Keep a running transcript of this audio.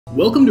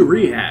Welcome to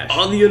Rehash.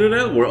 On the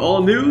internet, where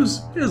all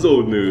news is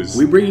old news.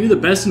 We bring you the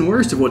best and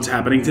worst of what's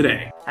happening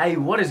today. Hey,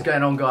 what is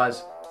going on,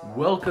 guys?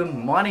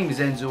 Welcome, my name is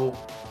Enzor,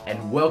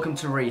 and welcome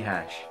to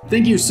Rehash.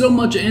 Thank you so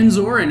much,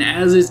 Enzor, and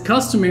as is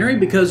customary,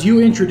 because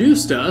you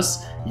introduced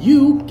us,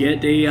 you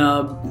get a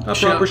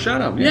proper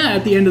shout out. Yeah,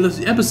 at the end of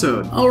the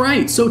episode.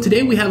 Alright, so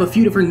today we have a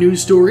few different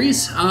news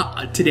stories.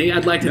 Today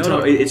I'd like to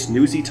talk... No, it's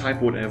newsy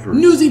type whatever.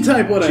 Newsy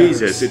type whatever.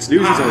 Jesus, it's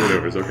newsy type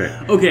whatever's, okay.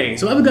 Okay,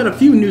 so I've got a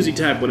few newsy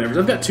type whatevers.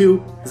 I've got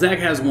two. Zach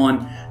has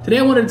one. Today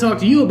I wanted to talk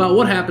to you about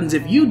what happens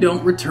if you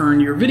don't return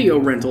your video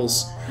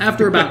rentals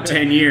after about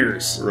 10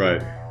 years.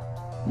 Right.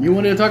 You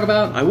wanted to talk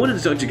about? I wanted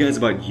to talk to you guys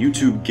about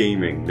YouTube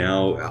gaming.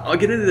 Now, I'll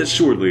get into that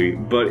shortly,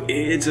 but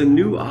it's a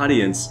new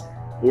audience,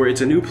 or it's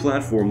a new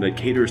platform that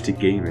caters to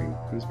gaming.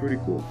 It's pretty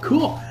cool.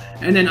 Cool.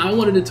 And then I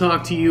wanted to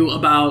talk to you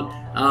about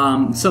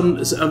some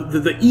of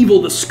the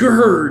evil, the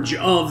scourge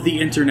of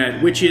the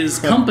internet, which is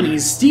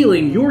companies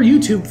stealing your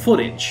YouTube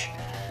footage.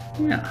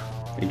 Yeah.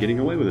 And getting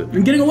away with it.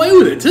 And getting away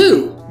with it,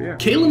 too. Yeah.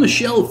 Kayla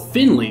Michelle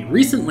Finley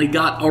recently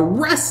got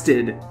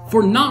arrested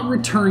for not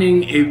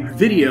returning a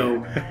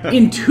video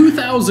in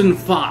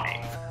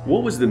 2005.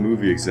 What was the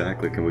movie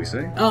exactly, can we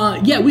say?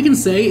 Yeah, we can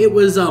say it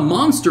was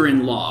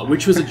Monster-in-Law,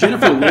 which was a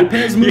Jennifer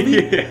Lopez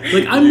movie. Yeah.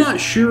 Like, I'm not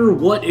sure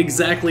what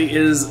exactly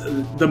is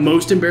the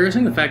most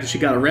embarrassing, the fact that she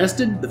got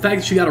arrested, the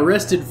fact that she got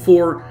arrested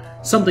for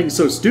something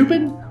so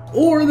stupid,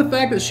 or the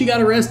fact that she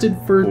got arrested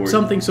for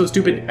something so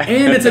stupid,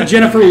 and it's a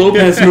Jennifer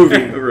Lopez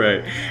movie.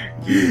 Right.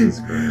 Jesus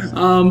Christ.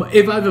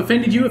 If I've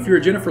offended you, if you're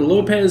a Jennifer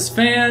Lopez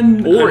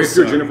fan... Or if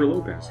you're Jennifer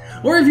Lopez.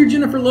 Or if you're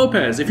Jennifer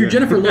Lopez. If you're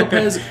Jennifer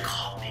Lopez,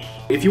 call me.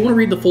 If you want to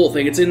read the full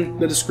thing, it's in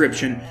the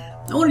description.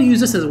 I want to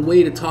use this as a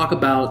way to talk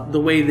about the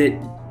way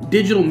that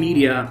digital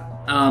media,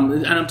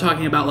 and I'm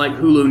talking about like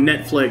Hulu,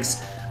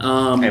 Netflix...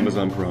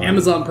 Amazon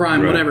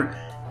Prime. Right. Whatever.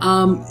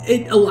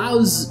 It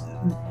allows...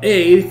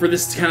 for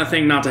this kind of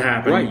thing not to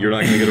happen. Right, you're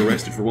not going to get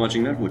arrested for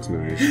watching Netflix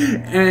movies.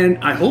 And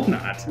I hope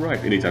not.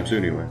 Right, anytime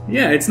soon anyway.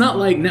 Yeah, it's not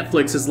like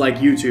Netflix is like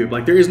YouTube.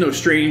 Like, there is no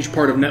strange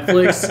part of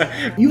Netflix.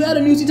 You had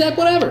a newsy type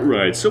whatever.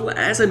 Right, so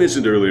as I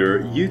mentioned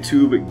earlier,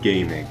 YouTube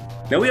gaming.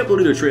 Now, we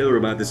uploaded a trailer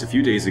about this a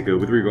few days ago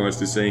with regards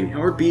to saying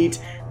Heartbeat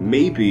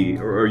maybe,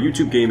 or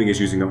Youtube Gaming is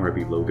using the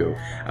Heartbeat logo.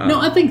 No,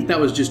 I think that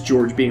was just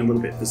George being a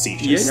little bit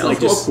facetious. Yeah, no, of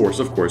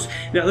course.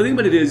 Now, the thing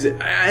about it is,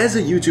 as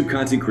a YouTube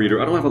content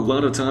creator, I don't have a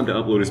lot of time to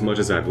upload as much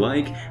as I'd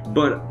like,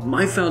 but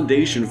my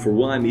foundation for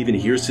why I'm even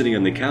here sitting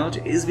on the couch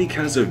is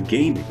because of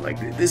gaming. Like,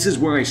 this is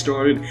where I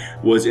started,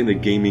 was in the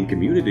gaming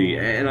community,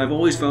 and I've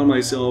always found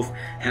myself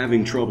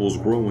having troubles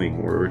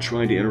growing or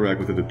trying to interact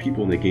with other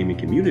people in the gaming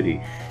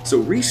community. So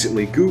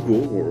recently,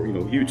 Google, or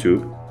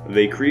YouTube,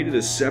 they created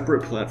a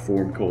separate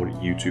platform called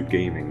YouTube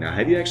Gaming. Now,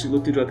 have you actually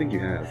looked into it? I think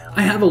you have.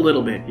 I have a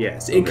little bit,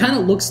 yes. It kind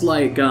of looks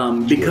like,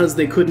 because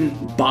they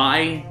couldn't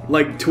buy,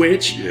 like,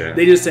 Twitch,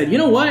 they just said, you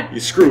know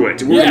what? Screw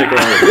it. We're gonna make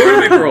our own. We're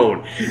gonna make our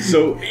own.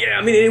 So, yeah,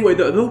 I mean, anyway,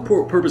 the whole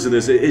purpose of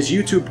this is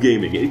YouTube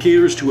Gaming. It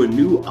caters to a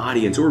new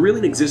audience, or really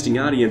an existing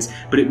audience,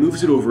 but it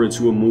moves it over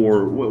into a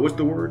more, what's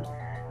the word?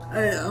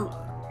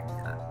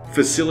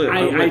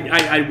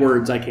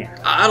 Words, I can't.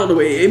 I don't know,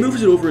 it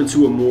moves it over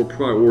into a more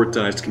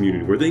prioritized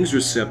community where things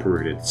are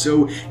separated.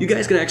 So you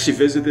guys can actually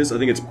visit this. I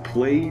think it's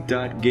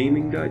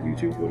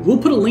play.gaming.youtube. We'll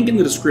put a link in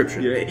the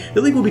description. Yeah, the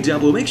link will be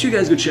down below. Make sure you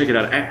guys go check it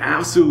out. I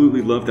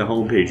absolutely love the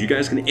homepage. You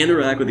guys can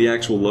interact with the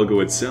actual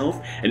logo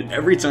itself, and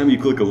every time you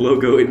click a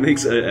logo, it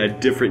makes a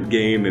different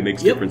game. It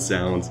makes different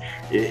sounds.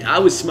 I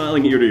was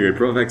smiling ear to ear. It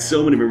brought back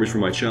so many memories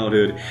from my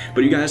childhood.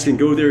 But you guys can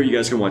go there. You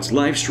guys can watch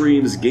live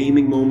streams,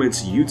 gaming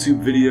moments,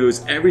 YouTube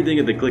videos, everything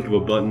at the click of a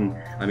button.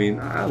 I mean,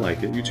 I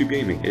like it. YouTube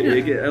Gaming.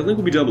 A link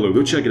will be down below.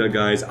 Go check it out,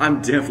 guys.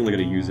 I'm definitely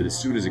going to use it as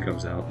soon as it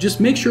comes out. Just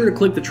make sure to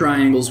click the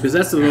triangles, because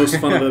that's the most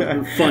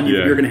fun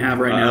you're going to have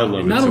right now. I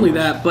love Not it so only much.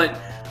 that, but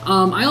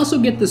I also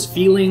get this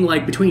feeling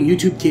like between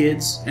YouTube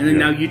Kids and then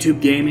now YouTube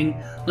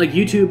Gaming, like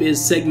YouTube is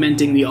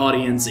segmenting the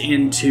audience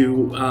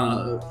into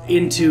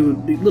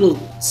the little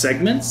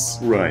segments.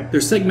 Right.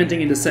 They're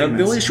segmenting into segments.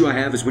 The only issue I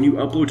have is when you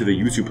upload to the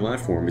YouTube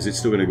platform, is it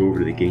still going to go over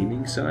to the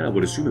gaming side? I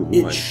would assume it would.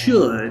 It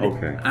should.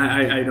 Okay.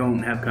 I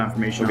don't have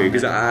confirmation Okay, on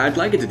because that. I'd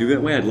like it to do that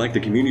way. I'd like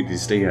the community to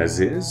stay as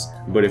is,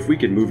 but if we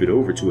could move it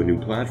over to a new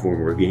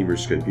platform where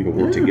gamers could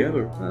work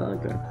together, I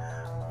like that.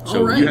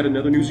 So you had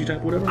another newsy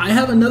type whatever? I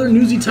have another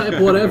newsy type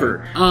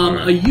whatever.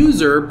 A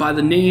user by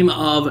the name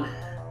of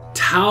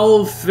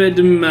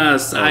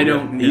Taufedmas, I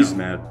don't know. He's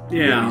mad.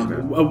 Yeah, he's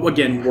mad.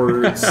 Again,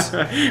 words.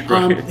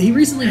 Right. He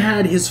recently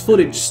had his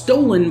footage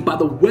stolen by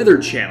the Weather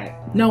Channel.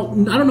 Now,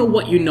 I don't know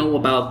what you know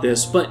about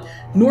this, but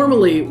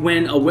normally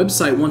when a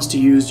website wants to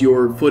use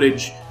your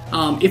footage,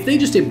 if they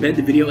just embed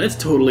the video, that's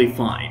totally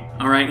fine.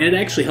 Alright, and it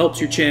actually helps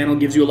your channel,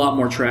 gives you a lot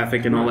more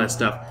traffic and all that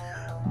stuff.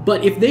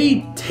 But if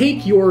they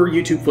take your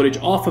YouTube footage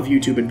off of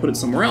YouTube and put it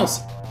somewhere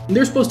else,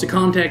 they're supposed to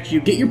contact you,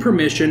 get your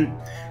permission.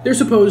 They're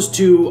supposed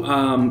to,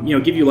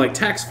 give you like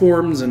tax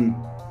forms and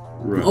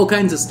all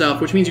kinds of stuff,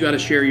 which means you got to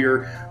share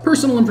your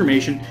personal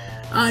information.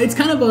 It's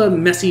kind of a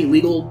messy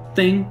legal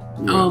thing,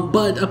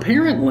 but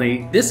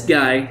apparently this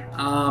guy,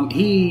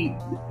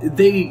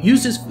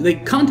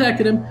 they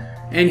contacted him,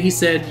 and he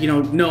said, you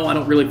know, no, I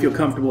don't really feel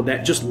comfortable with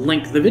that. Just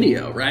link the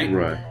video, right?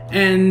 Right.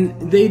 And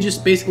they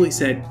just basically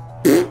said,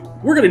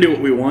 we're gonna do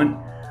what we want,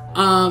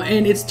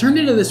 and it's turned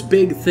into this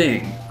big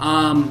thing.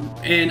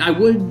 And I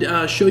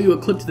would show you a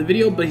clip to the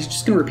video, but he's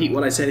just gonna repeat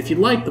what I said. If you'd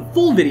like the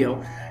full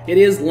video, it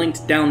is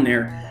linked down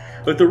there.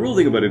 But the real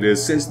thing about it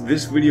is, since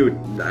this video,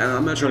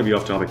 I'm not trying to be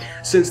off topic,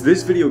 since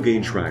this video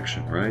gained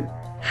traction, right?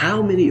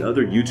 How many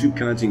other YouTube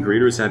content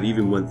creators have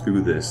even went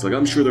through this? Like,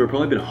 I'm sure there have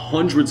probably been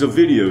hundreds of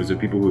videos of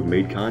people who have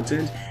made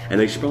content, and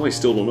they probably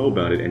still don't know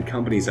about it, and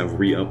companies have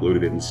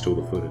re-uploaded it and stole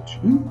the footage.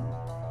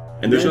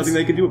 And there's nothing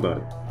they can do about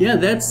it. Yeah,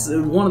 that's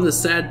one of the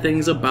sad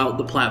things about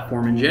the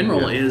platform in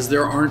general, is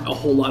there aren't a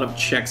whole lot of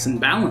checks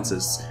and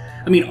balances.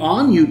 I mean,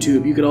 on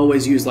YouTube, you could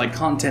always use, like,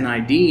 Content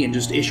ID and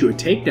just issue a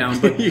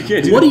takedown, but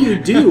what do you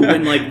do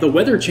when, like, the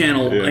Weather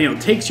Channel, you know,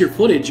 takes your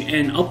footage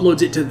and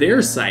uploads it to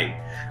their site?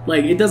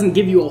 Like, it doesn't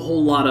give you a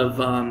whole lot of,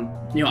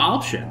 you know,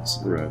 options.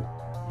 Right.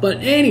 But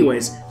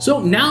anyways,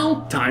 so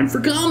now, time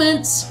for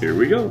comments! Here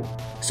we go.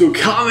 So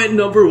comment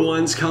number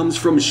 1 comes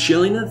from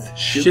Shillianth?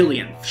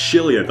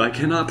 Shillianth. I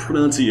cannot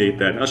pronunciate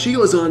that. Now she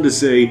goes on to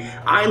say,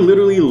 I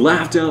literally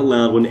laughed out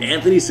loud when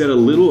Anthony said a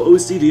little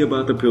OCD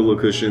about the pillow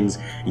cushions.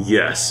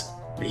 Yes,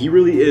 he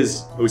really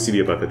is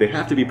OCD about that. They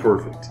have to be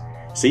perfect.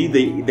 See,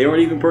 they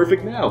aren't even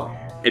perfect now.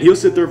 And he'll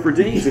sit there for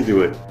days and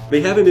do it. They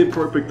haven't been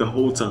perfect the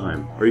whole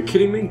time. Are you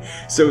kidding me?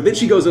 So then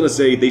she goes on to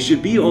say, they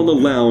should be on the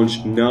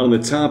lounge, not on the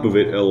top of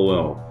it,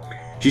 lol.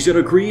 She said,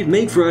 agreed,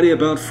 make Friday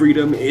about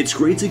freedom. It's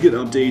great to get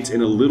updates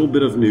and a little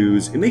bit of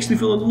news. It makes me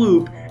feel in the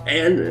loop.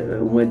 And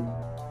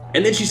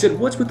And then she said,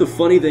 what's with the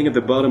funny thing at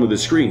the bottom of the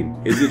screen?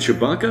 Is it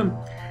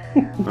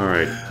Chewbacca? All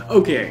right.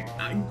 Okay.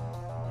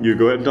 You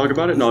go ahead and talk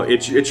about it? No,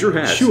 it's your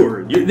hat.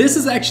 Sure. This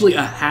is actually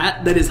a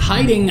hat that is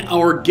hiding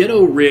our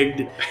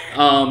ghetto-rigged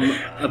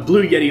a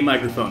Blue Yeti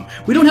microphone.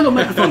 We don't have a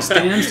microphone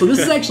stand, so this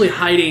is actually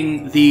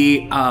hiding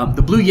the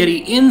Blue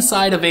Yeti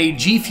inside of a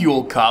G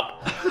Fuel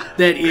cup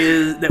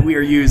that we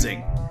are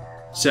using.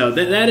 So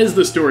that is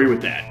the story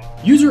with that.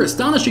 User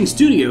Astonishing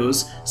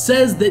Studios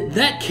says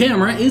that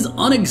camera is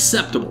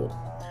unacceptable.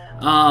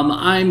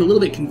 I'm a little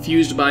bit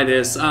confused by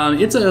this.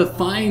 It's a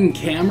fine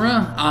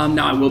camera.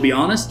 Now I will be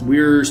honest,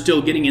 we're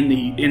still getting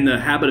in the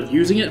habit of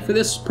using it for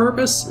this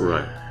purpose.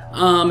 Right.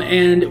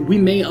 And we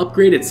may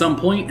upgrade at some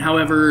point.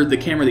 However, the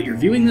camera that you're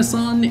viewing this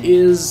on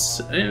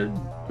is,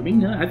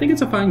 I think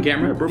it's a fine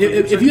camera. Yeah,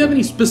 if you have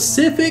any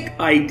specific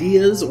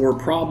ideas or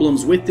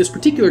problems with this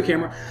particular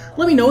camera,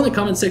 let me know in the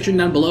comment section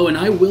down below, and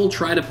I will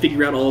try to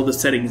figure out all of the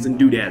settings and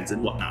doodads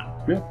and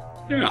whatnot.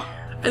 Yeah.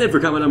 And then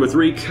for comment number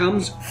 3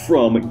 comes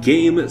from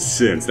Game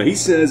Sense. Now he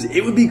says,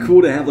 it would be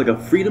cool to have like a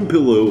freedom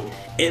pillow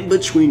in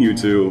between you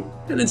two.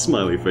 And then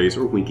smiley face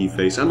or winky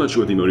face. I'm not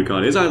sure what the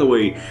emoticon is. Either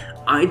way,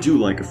 I do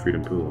like a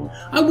freedom pillow.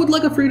 I would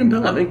like a freedom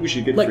pillow. I think we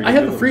should get freedom I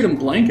have pillows. A freedom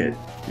blanket.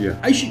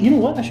 Yeah. You know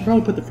what? I should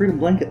probably put the freedom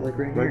blanket like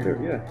right there.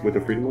 Yeah, with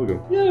the freedom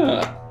logo.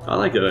 Yeah. I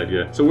like that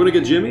idea. So we're gonna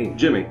get Jimmy.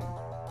 Jimmy.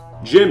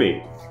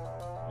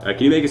 Can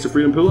you make us a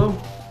freedom pillow?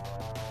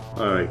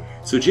 Alright,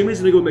 so Jimmy's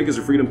gonna go make us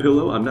a freedom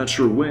pillow. I'm not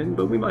sure when,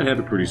 but we might have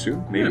it pretty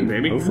soon. Maybe. Yeah,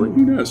 maybe. Hopefully.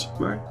 Who knows?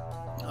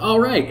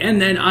 Alright,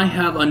 and then I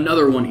have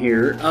another one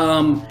here.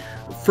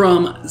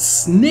 From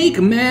Snake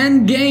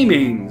Man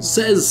Gaming.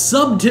 Says,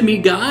 sub to me,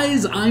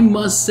 guys. I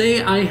must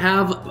say I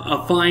have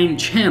a fine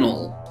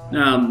channel.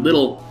 I'm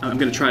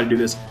gonna try to do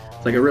this.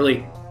 It's like a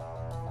really...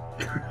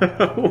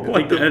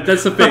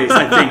 that's the face,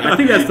 I think. I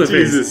think that's the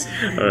Jesus.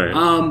 face. All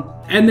right.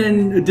 And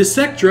then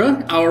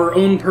Dissectra, our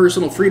own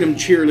personal freedom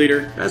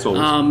cheerleader, as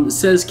always,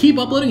 says, keep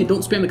uploading and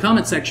don't spam the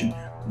comment section.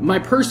 My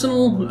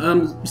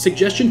personal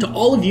suggestion to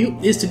all of you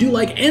is to do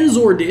like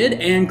Enzor did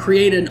and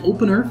create an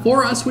opener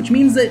for us, which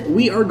means that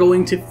we are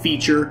going to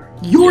feature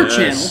your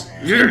channel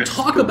and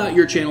talk about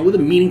your channel with a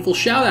meaningful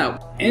shout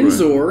out.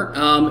 Enzor,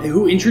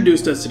 who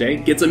introduced us today,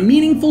 gets a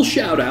meaningful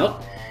shout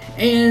out.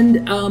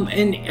 And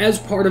as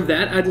part of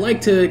that, I'd like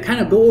to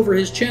kind of go over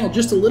his channel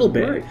just a little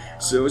bit. Right.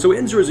 So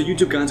Enzor is a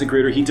YouTube content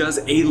creator. He does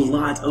a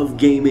lot of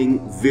gaming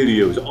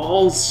videos,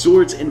 all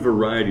sorts and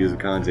varieties of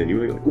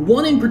content.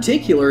 One in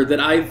particular that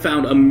I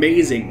found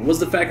amazing was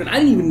the fact that I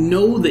didn't even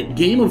know that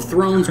Game of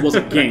Thrones was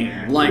a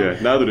game. Like, yeah,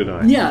 neither did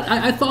I. Yeah,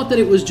 I thought that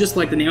it was just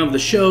like the name of the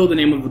show, the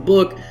name of the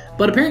book,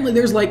 but apparently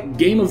there's like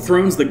Game of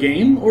Thrones the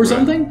game or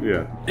something.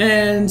 Yeah.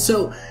 And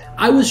so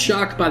I was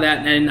shocked by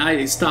that, and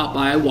I stopped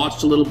by, I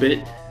watched a little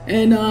bit.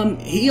 And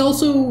he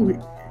also,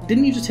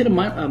 didn't he just hit a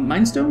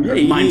milestone? Yeah,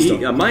 a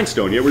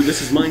milestone. Yeah,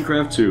 this is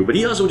Minecraft 2. But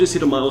he also just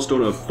hit a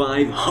milestone of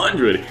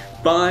 500.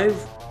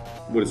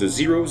 What is it,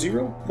 00?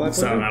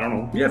 500? I don't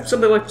know. Yeah,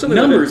 something like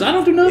numbers. Like I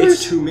don't do numbers.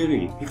 It's too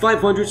many.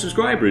 500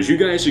 subscribers. You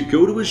guys should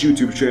go to his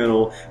YouTube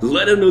channel,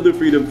 let him know the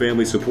Freedom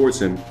family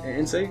supports him,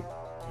 and say...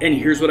 And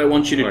here's what I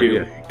want you to do.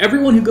 Yeah.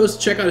 Everyone who goes to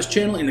check out his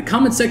channel, in the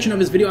comment section of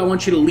his video, I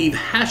want you to leave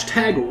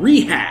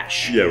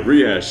 #Rehash. Yeah,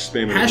 Rehash.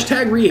 Spam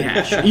it.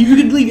 #Rehash. You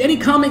can leave any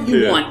comment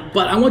you want,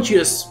 but I want you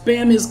to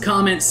spam his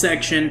comment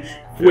section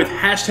with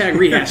hashtag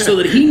rehash so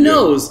that he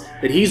knows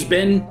that he's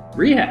been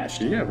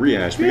rehashed. Yeah,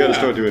 rehash. We gotta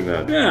start doing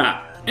that.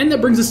 Yeah. And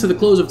that brings us to the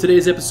close of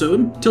today's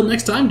episode. Till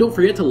next time, don't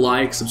forget to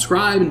like,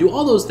 subscribe, and do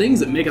all those things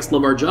that make us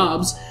love our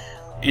jobs.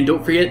 And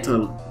don't forget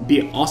to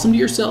be awesome to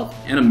yourself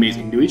and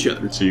amazing to each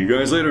other. See you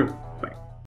guys later.